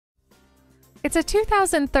It's a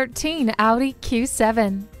 2013 Audi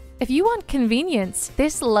Q7. If you want convenience,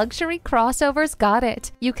 this luxury crossover's got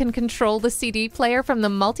it. You can control the CD player from the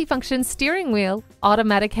multifunction steering wheel.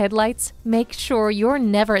 Automatic headlights make sure you're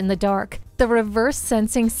never in the dark. The reverse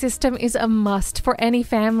sensing system is a must for any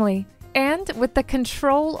family. And with the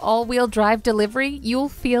Control all-wheel drive delivery, you'll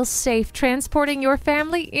feel safe transporting your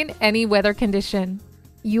family in any weather condition.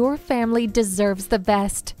 Your family deserves the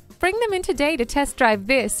best. Bring them in today to test drive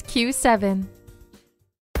this Q7.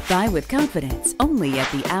 Buy with confidence only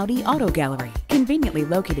at the Audi Auto Gallery, conveniently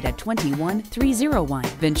located at 21301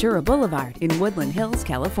 Ventura Boulevard in Woodland Hills,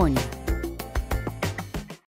 California.